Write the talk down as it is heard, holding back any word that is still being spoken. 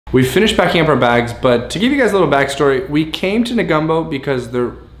We finished packing up our bags, but to give you guys a little backstory, we came to Negombo because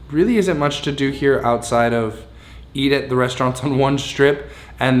there really isn't much to do here outside of eat at the restaurants on one strip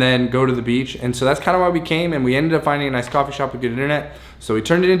and then go to the beach. And so that's kind of why we came, and we ended up finding a nice coffee shop with good internet. So we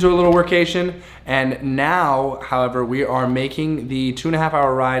turned it into a little workation. And now, however, we are making the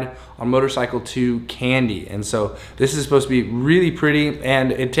 2.5-hour ride on motorcycle to Kandy. And so this is supposed to be really pretty,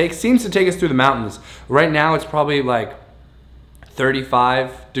 and it seems to take us through the mountains. Right now it's probably like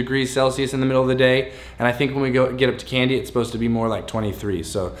 35 degrees Celsius in the middle of the day, and I think when we get up to Kandy, it's supposed to be more like 23.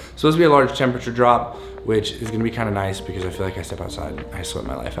 So it's supposed to be a large temperature drop, which is gonna be kind of nice because I feel like I step outside, I sweat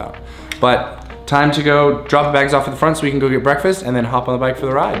my life out. But time to go drop the bags off at the front so we can go get breakfast and then hop on the bike for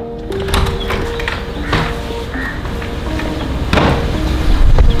the ride.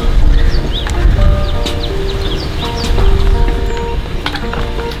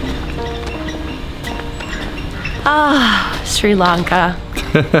 Ah, Sri Lanka.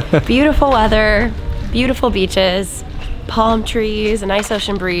 Beautiful weather, beautiful beaches, palm trees, a nice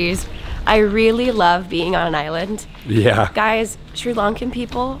ocean breeze. I really love being on an island. Yeah. Guys, Sri Lankan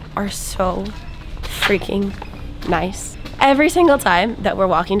people are so freaking nice. Every single time that we're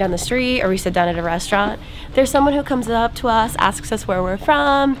walking down the street or we sit down at a restaurant, there's someone who comes up to us, asks us where we're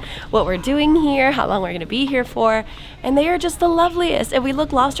from, what we're doing here, how long we're gonna be here for, and they are just the loveliest. If we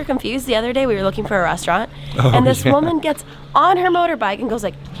look lost or confused, the other day we were looking for a restaurant, and this woman gets on her motorbike and goes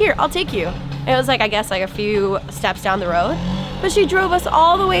like, "Here, I'll take you." And it was like, I guess like a few steps down the road, but she drove us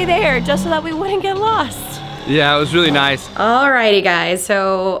all the way there just so that we wouldn't get lost. Yeah, it was really nice. Alrighty guys,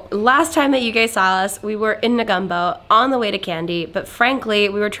 so last time that you guys saw us, we were in Negombo on the way to Kandy, but frankly,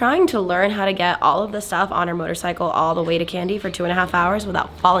 we were trying to learn how to get all of the stuff on our motorcycle all the way to Kandy for 2.5 hours without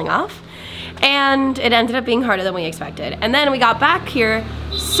falling off. And it ended up being harder than we expected. And then we got back here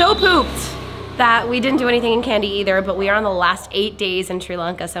so pooped that we didn't do anything in Kandy either, but we are on the last 8 days in Sri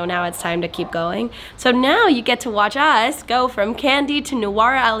Lanka, so now it's time to keep going. So now you get to watch us go from Kandy to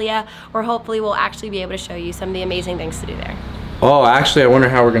Nuwara Eliya, where hopefully we'll actually be able to show you some of the amazing things to do there. Oh, actually, I wonder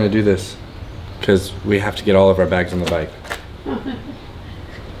how we're gonna do this, because we have to get all of our bags on the bike.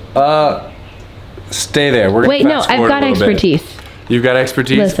 Stay there. We're gonna Wait, no, I've got expertise. You've got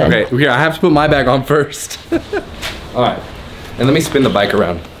expertise? Listen. Okay, here, I have to put my bag on first. All right. And let me spin the bike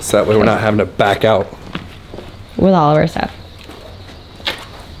around, so that way we're not having to back out. With all of our stuff.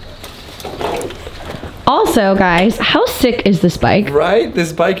 Also, guys, how sick is this bike? Right?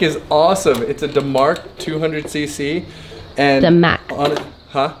 This bike is awesome. It's a DeMarc 200cc. And DeMac.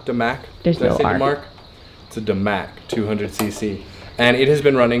 Huh? DeMac? There's Did I no say R. DeMarc? It's a DeMac 200cc. And it has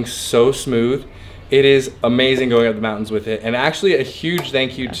been running so smooth. It is amazing going up the mountains with it. And actually a huge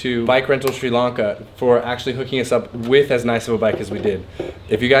thank you to Bike Rental Sri Lanka for actually hooking us up with as nice of a bike as we did.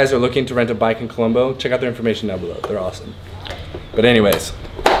 If you guys are looking to rent a bike in Colombo, check out their information down below. They're awesome. But anyways,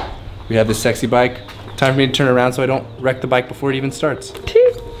 we have this sexy bike. Time for me to turn around so I don't wreck the bike before it even starts.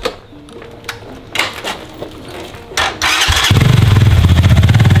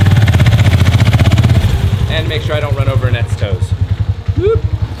 And make sure I don't run over Annette's toes. Whoop.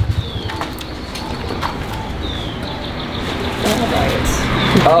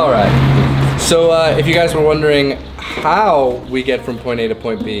 All right, so if you guys were wondering how we get from point A to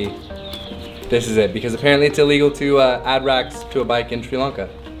point B, this is it, because apparently it's illegal to add racks to a bike in Sri Lanka.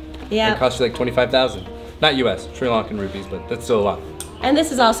 Yeah. It costs you like 25,000. Not US, Sri Lankan rupees, but that's still a lot. And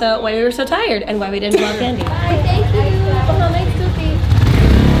this is also why we were so tired and why we didn't vlog Kandy. Bye, thank you.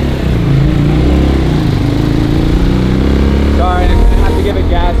 Sorry, I have to give it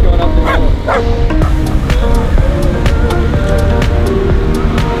gas going up the hill.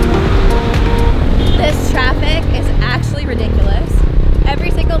 This traffic is actually ridiculous.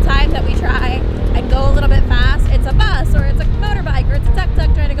 Every single time that we try and go a little bit fast, it's a bus or it's a motorbike or it's a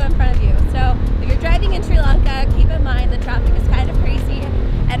tuk-tuk trying to go in front of you. So if you're driving in Sri Lanka, keep in mind the traffic is kind of crazy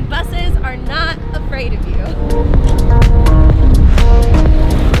and buses are not afraid of you.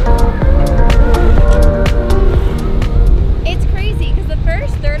 It's crazy because the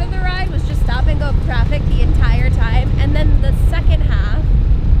first third of the ride was just stop and go traffic the entire time, and then the second half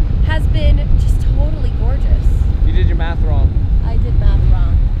has been just totally gorgeous. You did your math wrong. I did math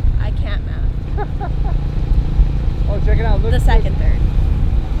wrong. I can't math. Oh, check it out. Look. The second third.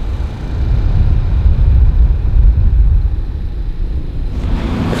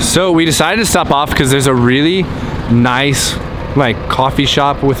 So we decided to stop off because there's a really nice like coffee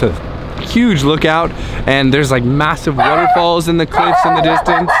shop with a huge lookout, and there's like massive waterfalls in the cliffs in the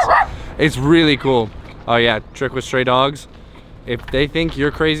distance. It's really cool. Oh yeah, trick with stray dogs. If they think you're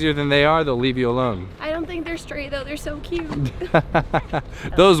crazier than they are, they'll leave you alone. I don't think they're stray though, they're so cute.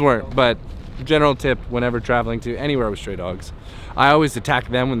 Those weren't, but general tip whenever traveling to anywhere with stray dogs. I always attack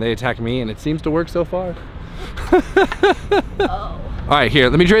them when they attack me, and it seems to work so far. Oh. All right, here,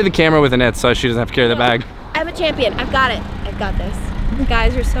 let me trade the camera with Annette so she doesn't have to carry the bag. I'm a champion. I've got it. I've got this.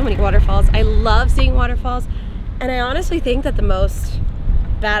 Guys, there's so many waterfalls. I love seeing waterfalls, and I honestly think that the most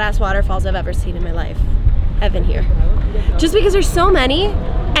badass waterfalls I've ever seen in my life have been here. Just because there's so many,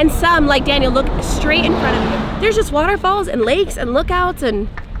 and some, like Daniel, look straight in front of you. There's just waterfalls and lakes and lookouts, and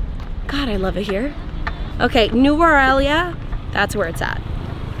God, I love it here. Okay, Newar Elya, that's where it's at.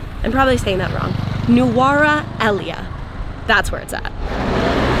 I'm probably saying that wrong. Nuwara Eliya, that's where it's at.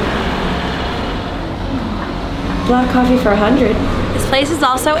 Black coffee for 100. This place is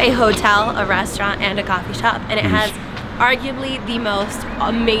also a hotel, a restaurant, and a coffee shop, and it has arguably the most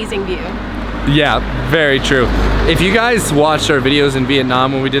amazing view. Yeah, very true. If you guys watched our videos in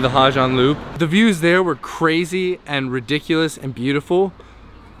Vietnam when we did the Ha Giang Loop, the views there were crazy and ridiculous and beautiful.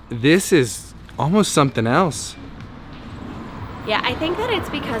 This is almost something else. Yeah, I think that it's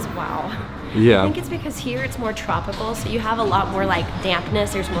because, wow. Yeah. I think it's because here it's more tropical, so you have a lot more like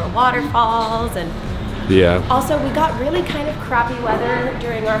dampness, there's more waterfalls, and yeah. Also, we got really kind of crappy weather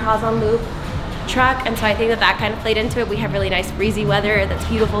during our Ha Giang Loop trek, and so I think that that kind of played into it. We have really nice breezy weather that's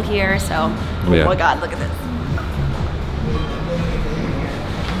beautiful here, so oh my God, look at this.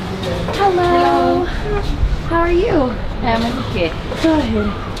 Hello. How are you? I'm okay.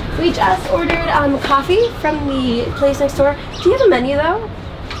 Good. We just ordered coffee from the place next door. Do you have a menu though?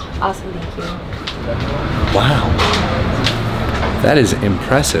 Awesome, thank you. Wow. That is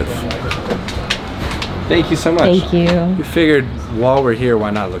impressive. Thank you so much. Thank you. We figured while we're here, why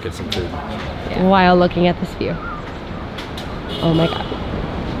not look at some food? Yeah. While looking at this view. Oh my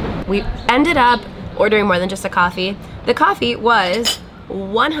God. We ended up ordering more than just a coffee. The coffee was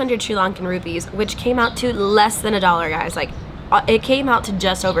 100 Sri Lankan rupees, which came out to less than $1, guys. Like, it came out to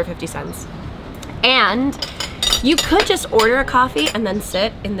just over 50 cents. And you could just order a coffee and then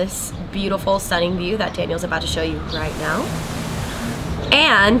sit in this beautiful, stunning view that Daniel's about to show you right now.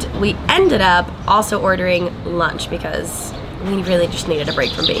 And we ended up also ordering lunch because we really just needed a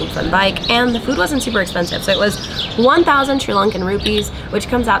break from being on the bike, and the food wasn't super expensive. So it was 1,000 Sri Lankan rupees, which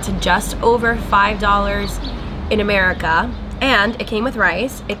comes out to just over $5 in America. And it came with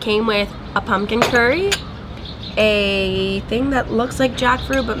rice, it came with a pumpkin curry, a thing that looks like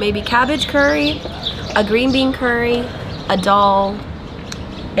jackfruit but maybe cabbage curry, a green bean curry, a dal,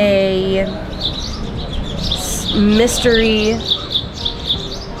 a mystery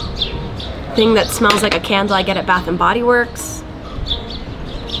thing that smells like a candle I get at Bath and Body Works,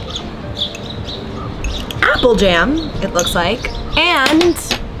 apple jam, it looks like, and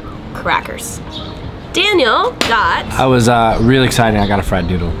crackers. Daniel got... I was really excited. I got a fried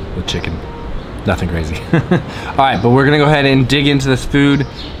noodle with chicken. Nothing crazy. All right, but we're gonna go ahead and dig into this food,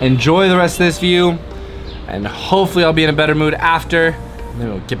 enjoy the rest of this view, and hopefully I'll be in a better mood after, and then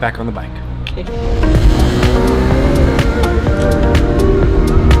we'll get back on the bike. Okay.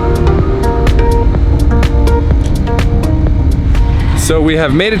 So we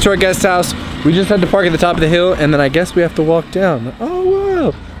have made it to our guest house. We just had to park at the top of the hill, and then I guess we have to walk down.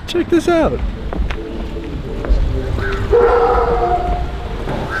 Oh wow, check this out.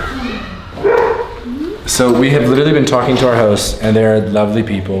 So we have literally been talking to our hosts, and they're lovely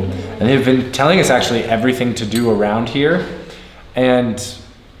people, and they've been telling us actually everything to do around here, and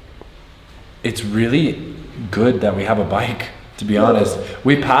it's really good that we have a bike, to be honest.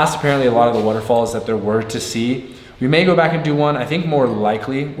 We passed apparently a lot of the waterfalls that there were to see. We may go back and do one. I think more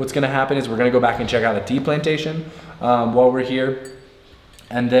likely what's gonna happen is we're gonna go back and check out the tea plantation while we're here.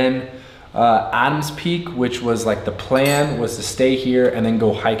 And then Adams Peak, which was like the plan was to stay here and then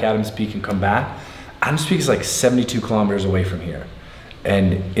go hike Adams Peak and come back. Adams Peak is like 72 kilometers away from here.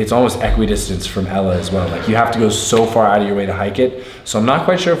 And it's almost equidistant from Ella as well. Like you have to go so far out of your way to hike it. So I'm not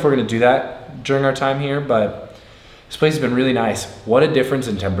quite sure if we're gonna do that during our time here, but this place has been really nice. What a difference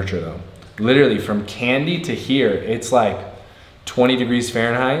in temperature though. Literally from Kandy to here, it's like 20 degrees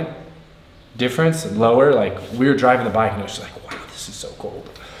Fahrenheit difference, lower. Like we were driving the bike and it was just like, wow, this is so cold.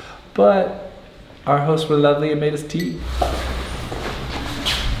 But our hosts were lovely and made us tea.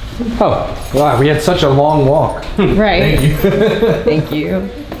 Oh, wow, we had such a long walk. Right. Thank you. Thank you.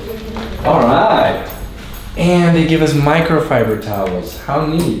 All right. And they give us microfiber towels. How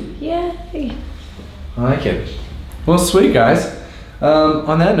neat. Yay. I like it. Well, sweet guys.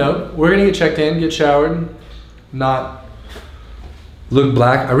 On that note, we're gonna get checked in, get showered, not look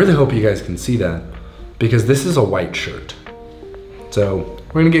black. I really hope you guys can see that because this is a white shirt. So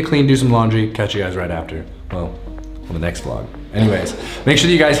we're gonna get clean, do some laundry, catch you guys right after. Well, on the next vlog. Anyways, make sure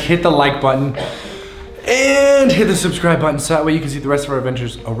that you guys hit the like button and hit the subscribe button so that way you can see the rest of our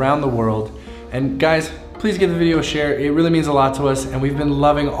adventures around the world. And guys, please give the video a share. It really means a lot to us, and we've been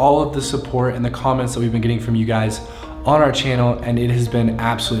loving all of the support and the comments that we've been getting from you guys on our channel, and it has been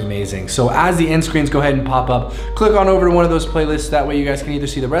absolutely amazing. So as the end screens go ahead and pop up, click on over to one of those playlists. That way you guys can either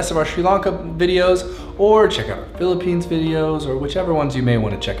see the rest of our Sri Lanka videos or check out our Philippines videos or whichever ones you may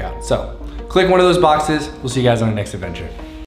want to check out. So click one of those boxes. We'll see you guys on the next adventure.